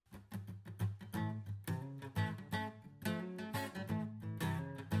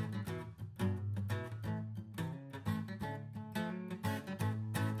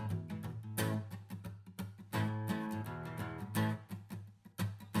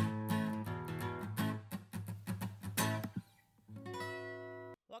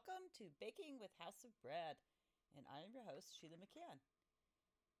to Baking with House of Bread, and I am your host, Sheila McCann.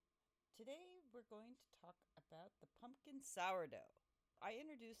 Today we're going to talk about the pumpkin sourdough. I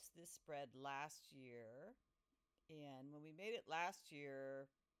introduced this bread last year, and when we made it last year,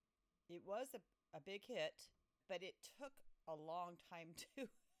 it was a big hit, but it took a long time to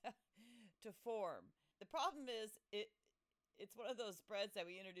form. The problem is it's one of those breads that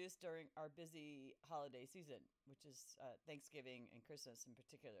we introduced during our busy holiday season, which is Thanksgiving and Christmas in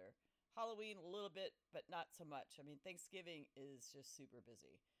particular. Halloween a little bit, but not so much. I mean, Thanksgiving is just super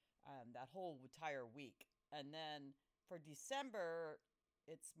busy, that whole entire week. And then for December,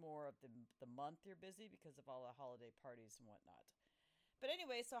 it's more of the month you're busy because of all the holiday parties and whatnot. But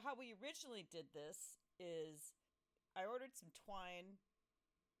anyway, so how we originally did this is I ordered some twine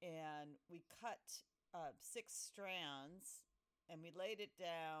and we cut 6 strands and we laid it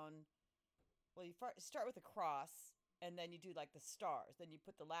down. Well, you start with a cross and then you do like the stars. Then you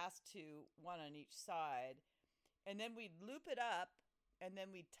put the last 2, one on each side. And then we loop it up and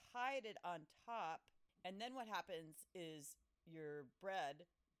then we tied it on top. And then what happens is your bread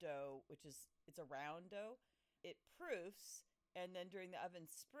dough, it's a round dough, it proofs. And then during the oven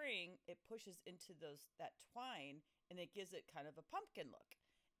spring, it pushes into that twine and it gives it kind of a pumpkin look.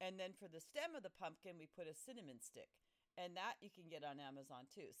 And then for the stem of the pumpkin, we put a cinnamon stick. And that you can get on Amazon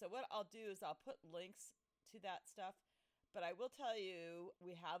too. So what I'll do is I'll put links to that stuff. But I will tell you,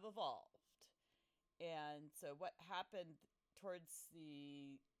 we have evolved. And so what happened towards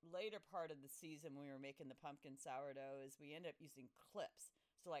the later part of the season when we were making the pumpkin sourdough is we ended up using clips.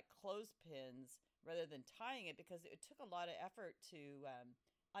 So like clothespins rather than tying it because it took a lot of effort to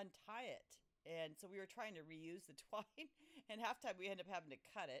untie it. And so we were trying to reuse the twine and half time we ended up having to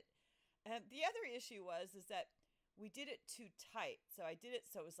cut it. And the other issue is that we did it too tight. So I did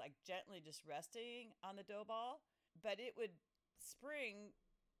it so it was like gently just resting on the dough ball, but it would spring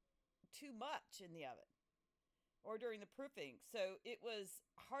too much in the oven or during the proofing. So it was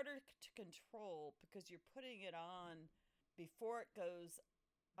harder to control because you're putting it on before it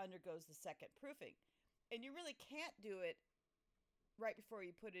undergoes the second proofing. And you really can't do it right before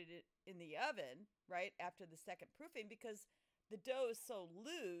you put it in the oven, right after the second proofing, because the dough is so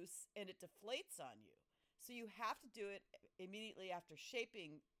loose and it deflates on you. So you have to do it immediately after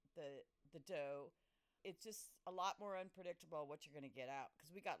shaping the dough. It's just a lot more unpredictable what you're going to get out because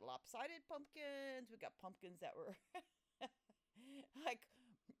we got lopsided pumpkins. We got pumpkins that were like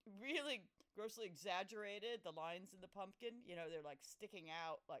really grossly exaggerated. The lines in the pumpkin, they're like sticking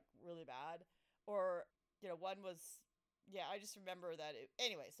out like really bad. Or, one was, I just remember that.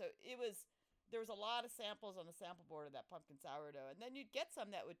 There was a lot of samples on the sample board of that pumpkin sourdough. And then you'd get some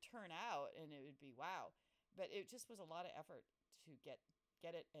that would turn out and it would be wow. But it just was a lot of effort to get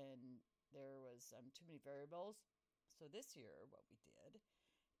it, and there was too many variables. So this year, what we did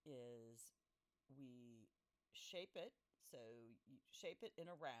is we shape it. So you shape it in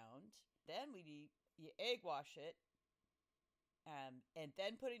a round. Then you egg wash it, and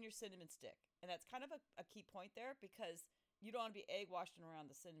then put in your cinnamon stick. And that's kind of a key point there because you don't want to be egg washing around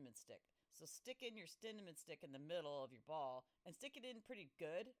the cinnamon stick. So stick in your cinnamon stick in the middle of your ball and stick it in pretty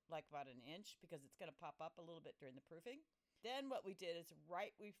good, like about an inch, because it's going to pop up a little bit during the proofing. Then what we did is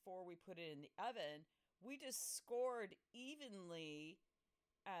right before we put it in the oven, we just scored evenly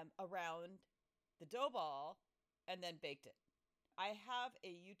around the dough ball and then baked it. I have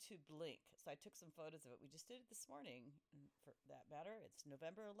a YouTube link, so I took some photos of it. We just did it this morning, for that matter. It's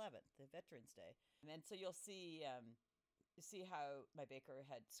November 11th, the Veterans Day. And so you'll see how my baker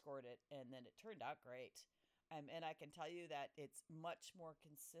had scored it, and then it turned out great. And I can tell you that it's much more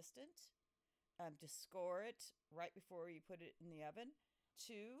consistent to score it right before you put it in the oven.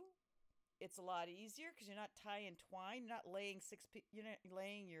 2, it's a lot easier because you're not tying twine. You're not laying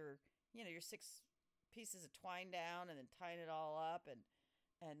your 6 pieces of twine down and then tying it all up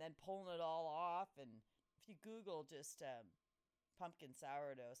and then pulling it all off. And if you Google just pumpkin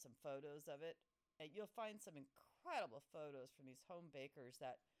sourdough, some photos of it, and you'll find some incredible photos from these home bakers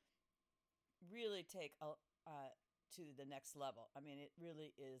that really take to the next level. I mean, it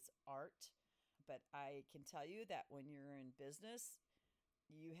really is art. But I can tell you that when you're in business,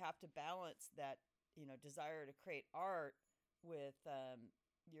 you have to balance that, desire to create art with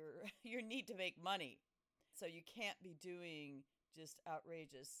your need to make money. So you can't be doing just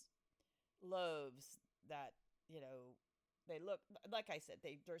outrageous loaves that, they look, like I said,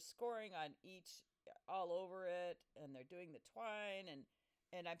 they're scoring on each, all over it, and they're doing the twine.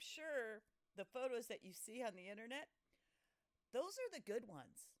 And I'm sure the photos that you see on the internet, those are the good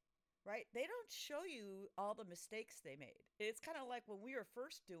ones. right? They don't show you all the mistakes they made. It's kind of like when we were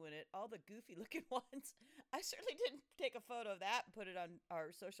first doing it, all the goofy looking ones. I certainly didn't take a photo of that and put it on our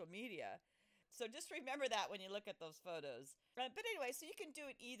social media. So just remember that when you look at those photos. But anyway, so you can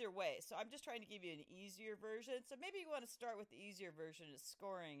do it either way. So I'm just trying to give you an easier version. So maybe you want to start with the easier version of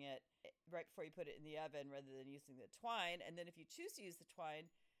scoring it right before you put it in the oven rather than using the twine. And then if you choose to use the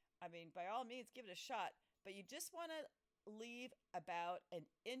twine, I mean, by all means, give it a shot. But you just want to leave about an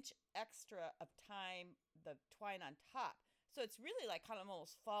inch extra of time, the twine on top. So it's really like kind of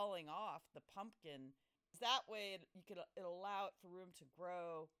almost falling off the pumpkin. That way it'll allow it for room to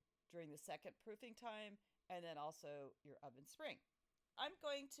grow during the second proofing time, and then also your oven spring. I'm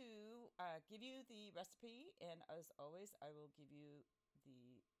going to give you the recipe, and as always, I will give you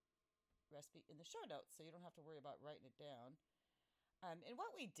the recipe in the show notes, so you don't have to worry about writing it down. And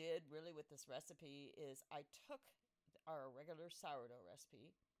what we did really with this recipe is I took our regular sourdough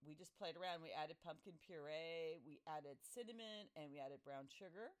recipe. We just played around. We added pumpkin puree, we added cinnamon, and we added brown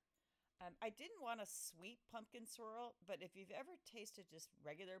sugar. I didn't want a sweet pumpkin swirl, but if you've ever tasted just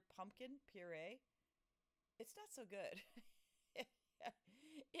regular pumpkin puree, it's not so good.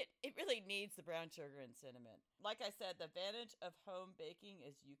 it really needs the brown sugar and cinnamon. Like I said, the advantage of home baking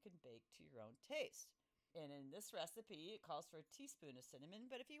is you can bake to your own taste. And in this recipe, it calls for a teaspoon of cinnamon,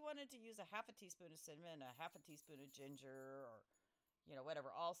 but if you wanted to use a half a teaspoon of cinnamon, a half a teaspoon of ginger, or whatever,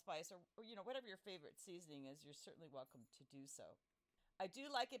 allspice, or whatever your favorite seasoning is, you're certainly welcome to do so. I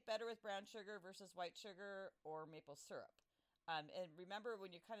do like it better with brown sugar versus white sugar or maple syrup. And remember, when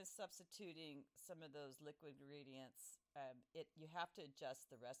you're kind of substituting some of those liquid ingredients, you have to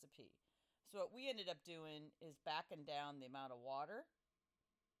adjust the recipe. So what we ended up doing is backing down the amount of water,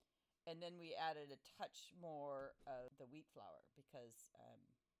 and then we added a touch more of the wheat flour because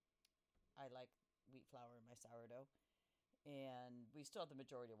I like wheat flour in my sourdough, and we still have the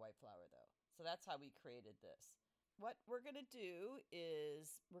majority of white flour though. So that's how we created this. What we're going to do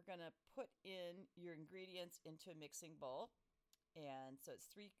is we're going to put in your ingredients into a mixing bowl. And so it's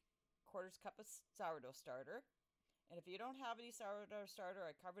 3/4 cup of sourdough starter. And if you don't have any sourdough starter,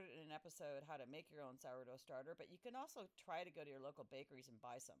 I covered it in an episode how to make your own sourdough starter, but you can also try to go to your local bakeries and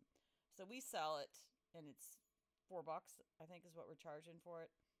buy some. So we sell it, and it's $4, I think is what we're charging for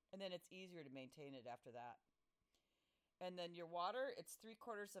it. And then it's easier to maintain it after that. And then your water, it's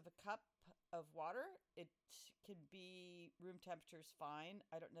 3/4 of a cup of water. It can be room temperature is fine.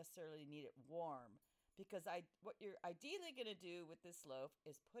 I don't necessarily need it warm because what you're ideally going to do with this loaf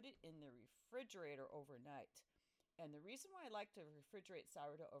is put it in the refrigerator overnight. And the reason why I like to refrigerate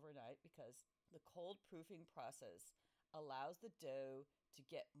sourdough overnight because the cold proofing process allows the dough to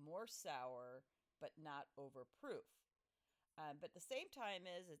get more sour but not overproof. But the same time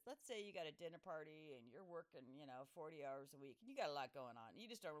is let's say you got a dinner party and you're working, 40 hours a week and you got a lot going on. You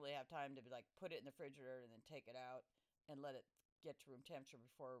just don't really have time to put it in the refrigerator and then take it out and let it get to room temperature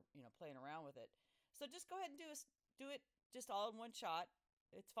before, playing around with it. So just go ahead and do it just all in one shot.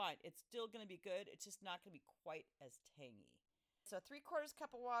 It's fine. It's still going to be good. It's just not going to be quite as tangy. So 3/4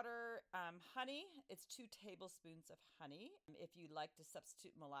 cup of water, honey, it's 2 tablespoons of honey. If you like to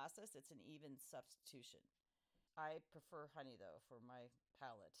substitute molasses, it's an even substitution. I prefer honey, though, for my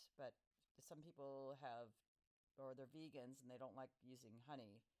palate, but some people they're vegans and they don't like using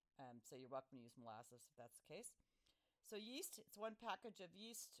honey, so you're welcome to use molasses if that's the case. So yeast, it's 1 package of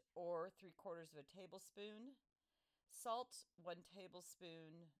yeast or 3/4 of a tablespoon. Salt, 1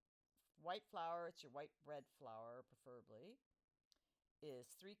 tablespoon. White flour, it's your white bread flour, preferably,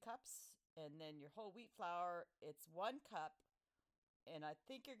 is 3 cups. And then your whole wheat flour, it's 1 cup. And I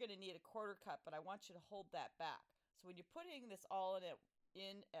think you're going to need a 1/4 cup, but I want you to hold that back. So when you're putting this all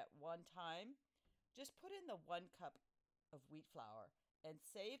in at one time, just put in the 1 cup of wheat flour and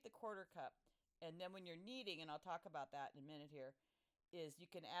save the 1/4 cup. And then when you're kneading, and I'll talk about that in a minute here, is you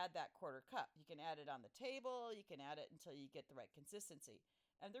can add that 1/4 cup. You can add it on the table. You can add it until you get the right consistency.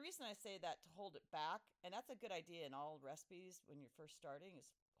 And the reason I say that to hold it back, and that's a good idea in all recipes when you're first starting,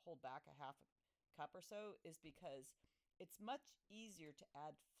 is hold back a half a cup or so, is because it's much easier to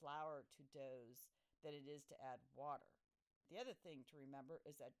add flour to doughs than it is to add water. The other thing to remember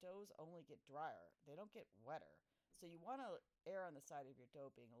is that doughs only get drier. They don't get wetter. So you want to err on the side of your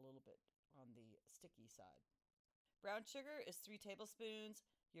dough being a little bit on the sticky side. Brown sugar is 3 tablespoons.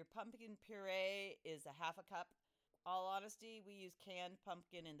 Your pumpkin puree is a half a cup. All honesty, we use canned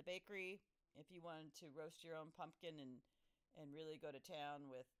pumpkin in the bakery. If you wanted to roast your own pumpkin and really go to town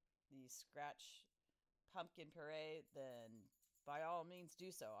with the scratch pumpkin puree, then by all means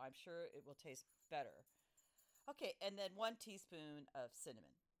do so. I'm sure it will taste better. Okay, and then 1 teaspoon of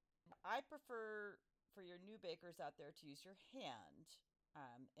cinnamon. I prefer for your new bakers out there to use your hand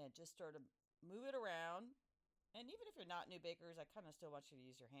and just sort of move it around. And even if you're not new bakers, I kind of still want you to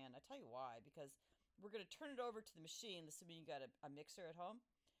use your hand. I tell you why, because we're going to turn it over to the machine, assuming you got a mixer at home.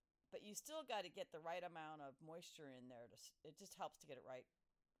 But you still got to get the right amount of moisture in there. It just helps to get it right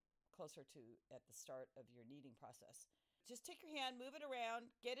closer to at the start of your kneading process. Just take your hand, move it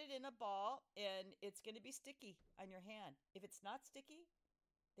around, get it in a ball, and it's going to be sticky on your hand. If it's not sticky,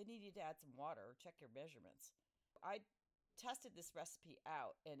 then you need to add some water or check your measurements. I tested this recipe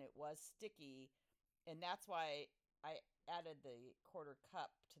out, and it was sticky, and that's why I added the quarter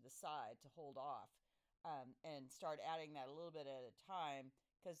cup to the side to hold off, and start adding that a little bit at a time,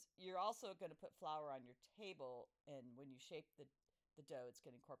 because you're also going to put flour on your table, and when you shape the dough, it's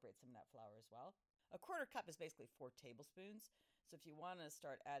going to incorporate some of that flour as well. A quarter cup is basically 4 tablespoons. So if you want to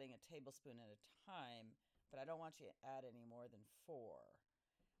start adding a tablespoon at a time, but I don't want you to add any more than 4.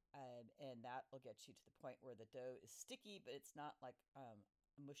 And that will get you to the point where the dough is sticky, but it's not like a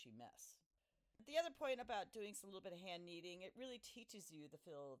mushy mess. The other point about doing a little bit of hand kneading, it really teaches you the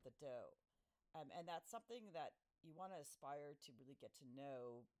feel of the dough. And that's something that you want to aspire to really get to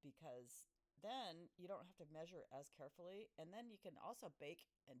know, because then you don't have to measure as carefully. And then you can also bake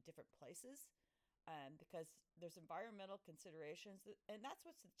in different places, because there's environmental considerations. And that's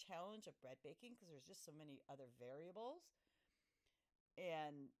what's the challenge of bread baking, because there's just so many other variables.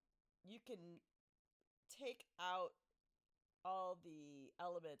 And you can take out all the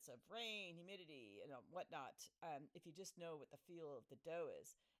elements of rain, humidity, and whatnot, if you just know what the feel of the dough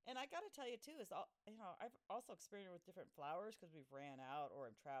is. And I got to tell you too, I've also experimented with different flours because we've ran out or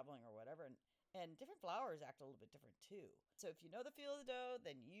I'm traveling or whatever, and different flours act a little bit different too. So if you know the feel of the dough,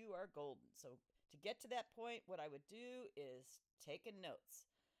 then you are golden. So to get to that point, what I would do is take notes.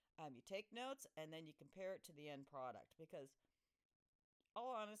 You take notes and then you compare it to the end product, because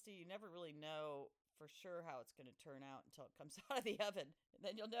all honesty, you never really know for sure how it's going to turn out until it comes out of the oven. And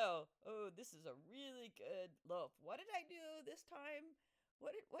then you'll know, oh, this is a really good loaf. What did I do this time?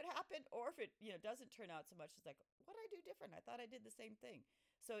 What happened? Or if it doesn't turn out so much, it's like, what did I do different? I thought I did the same thing.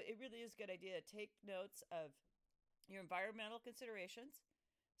 So it really is a good idea to take notes of your environmental considerations.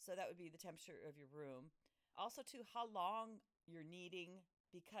 So that would be the temperature of your room. Also, too, how long you're kneading,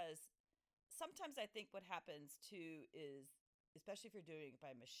 because sometimes I think what happens too is, especially if you're doing it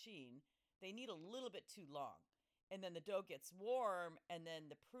by machine, they knead a little bit too long. And then the dough gets warm, and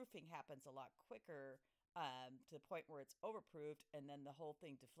then the proofing happens a lot quicker, to the point where it's overproofed, and then the whole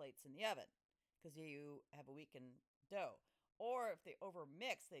thing deflates in the oven because you have a weakened dough. Or if they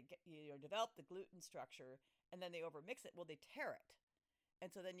overmix, they develop the gluten structure, and then they overmix it. Well, they tear it. And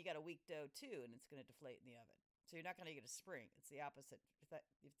so then you got a weak dough too, and it's going to deflate in the oven. So you're not going to get a spring. It's the opposite. If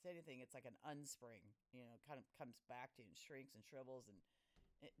it's anything, it's like an unspring. Kind of comes back to you and shrinks and shrivels, and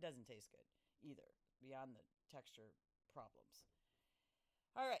it doesn't taste good either, beyond the texture problems.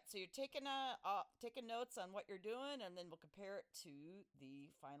 All right, so you're taking notes on what you're doing, and then we'll compare it to the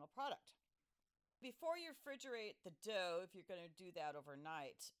final product. Before you refrigerate the dough, if you're going to do that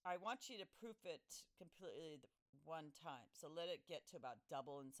overnight, I want you to proof it completely one time. So let it get to about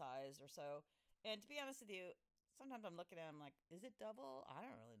double in size or so. And to be honest with you, sometimes I'm looking at it, I'm like, is it double? I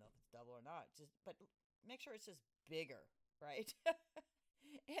don't really know if it's double or not. But make sure it's just bigger, right?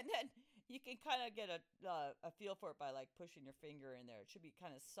 And then you can kind of get a feel for it by like pushing your finger in there. It should be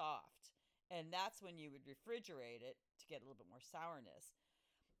kind of soft. And that's when you would refrigerate it to get a little bit more sourness.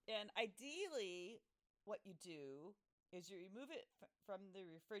 And ideally, what you do is you remove it from the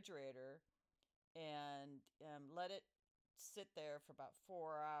refrigerator and let it sit there for about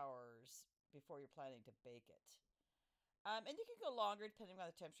 4 hours before you're planning to bake it. And you can go longer depending on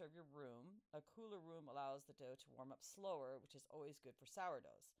the temperature of your room. A cooler room allows the dough to warm up slower, which is always good for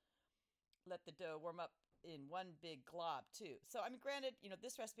sourdoughs. Let the dough warm up in one big glob too. So granted,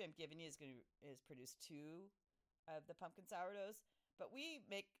 this recipe I'm giving you is produce 2 of the pumpkin sourdoughs, but we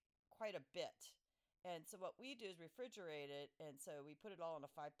make quite a bit. And so what we do is refrigerate it, and so we put it all in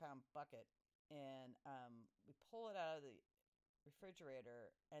a 5-pound bucket, and we pull it out of the refrigerator,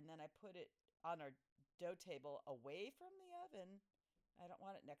 and then I put it on our dough table away from the oven. I don't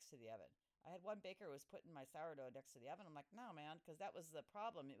want it next to the oven. I had one baker who was putting my sourdough next to the oven. I'm like, no, man, because that was the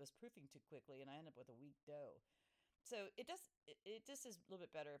problem. It was proofing too quickly, and I ended up with a weak dough. So it just is a little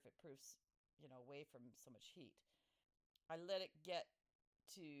bit better if it proofs, away from so much heat. I let it get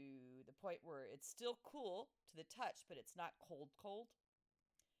to the point where it's still cool to the touch, but it's not cold.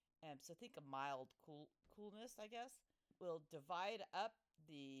 And so think of mild coolness, I guess. We'll divide up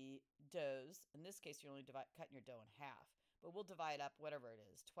the doughs. In this case, you're only cutting your dough in half, but we'll divide up whatever it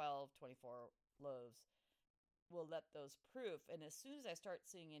is, 12, 24 loaves. We'll let those proof, and as soon as I start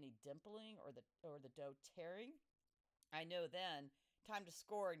seeing any dimpling or the dough tearing, I know then time to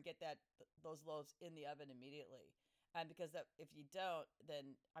score and get those loaves in the oven immediately. And because if you don't,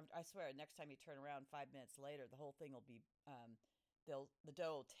 then I swear, next time you turn around 5 minutes later, the whole thing will be the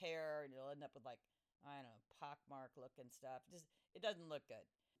dough will tear, and you'll end up with, like, I don't know, pockmark looking stuff. It doesn't look good.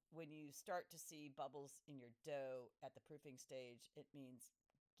 When you start to see bubbles in your dough at the proofing stage, it means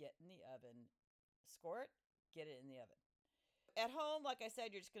get in the oven, score it, get it in the oven. At home, like I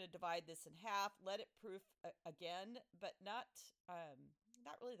said, you're just going to divide this in half, let it proof again, but not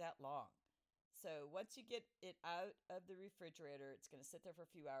really that long. So once you get it out of the refrigerator, it's going to sit there for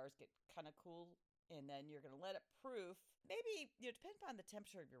a few hours, get kind of cool, and then you're going to let it proof. Maybe, depend upon the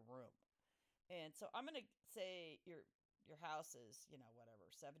temperature of your room. And so I'm going to say your house is, whatever,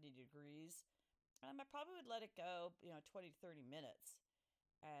 70 degrees. I probably would let it go, 20 to 30 minutes.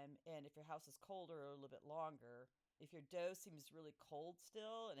 And if your house is colder, a little bit longer. If your dough seems really cold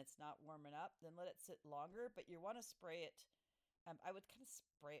still and it's not warming up, then let it sit longer. But you want to spray it. I would kind of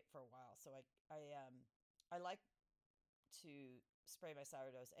spray it for a while. So I like to spray my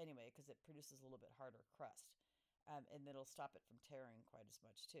sourdoughs anyway because it produces a little bit harder crust. And it'll stop it from tearing quite as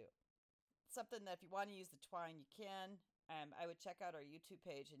much too. Something that if you want to use the twine, you can. I would check out our YouTube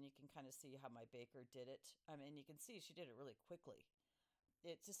page and you can kind of see how my baker did it. And you can see she did it really quickly.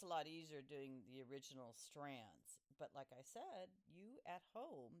 It's just a lot easier doing the original strands. But like I said, you at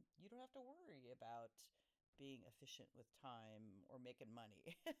home, you don't have to worry about being efficient with time or making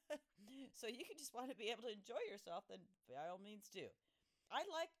money. So you can just want to be able to enjoy yourself, then by all means do. I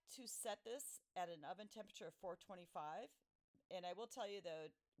like to set this at an oven temperature of 425. And I will tell you, though,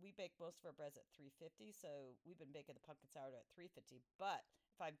 we bake most of our breads at 350. So we've been baking the pumpkin sourdough at 350. But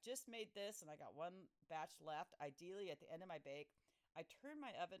if I've just made this and I got one batch left, ideally at the end of my bake, I turn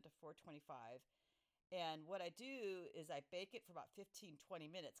my oven to 425, and what I do is I bake it for about 15-20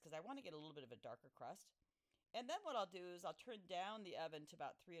 minutes because I want to get a little bit of a darker crust. And then what I'll do is I'll turn down the oven to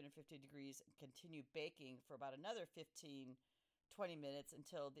about 350 degrees and continue baking for about another 15-20 minutes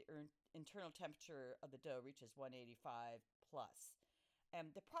until the internal temperature of the dough reaches 185 plus.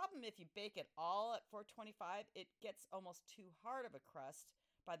 And the problem, if you bake it all at 425, it gets almost too hard of a crust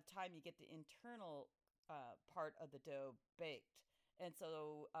by the time you get the internal part of the dough baked. And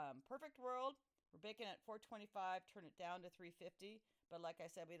so, perfect world, we're baking at 425, turn it down to 350. But like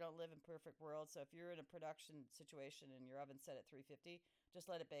I said, we don't live in perfect world. So if you're in a production situation and your oven's set at 350, just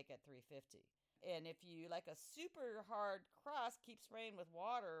let it bake at 350. And if you like a super hard crust, keep spraying with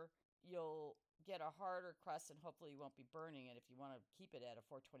water, you'll get a harder crust and hopefully you won't be burning it if you want to keep it at a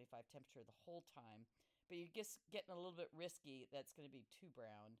 425 temperature the whole time. But you're just getting a little bit risky. That's going to be too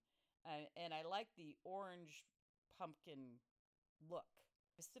brown. And I like the orange pumpkin look.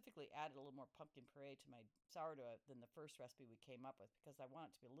 Specifically added a little more pumpkin puree to my sourdough than the first recipe we came up with because I want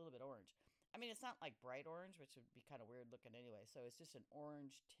it to be a little bit orange. I mean, it's not like bright orange, which would be kind of weird looking anyway. So it's just an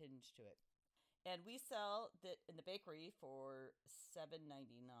orange tinge to it. And we sell that in the bakery for $7.99.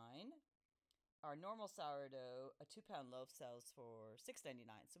 Our normal sourdough, a 2-pound loaf, sells for $6.99.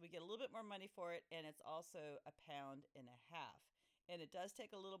 So we get a little bit more money for it, and it's also a pound and a half. And it does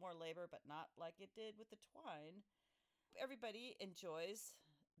take a little more labor, but not like it did with the twine. Everybody enjoys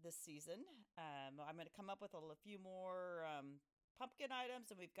this season. I'm going to come up with a few more pumpkin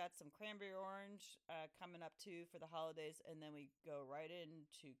items, and we've got some cranberry orange coming up too for the holidays, and then we go right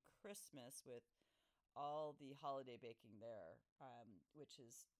into Christmas with all the holiday baking there, which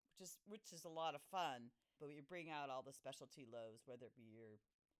is a lot of fun. But we bring out all the specialty loaves, whether it be your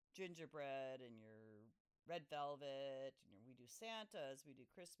gingerbread and your red velvet, we do Santas, we do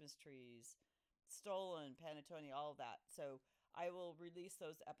Christmas trees, Stollen, panettone, all of that. So I will release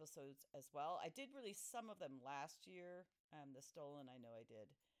those episodes as well. I did release some of them last year. The Stollen, I know I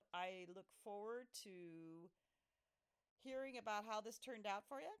did. I look forward to hearing about how this turned out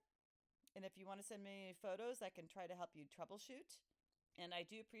for you. And if you want to send me any photos, I can try to help you troubleshoot. And I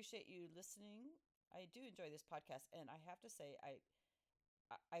do appreciate you listening. I do enjoy this podcast. And I have to say, I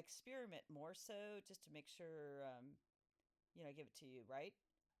experiment more so just to make sure, I give it to you, right?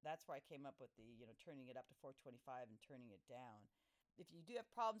 That's where I came up with the, turning it up to 425 and turning it down. If you do have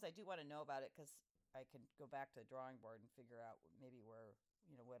problems, I do want to know about it because I can go back to the drawing board and figure out maybe where,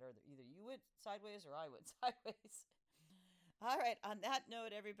 either you went sideways or I went sideways. All right. On that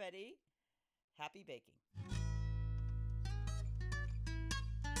note, everybody, happy baking.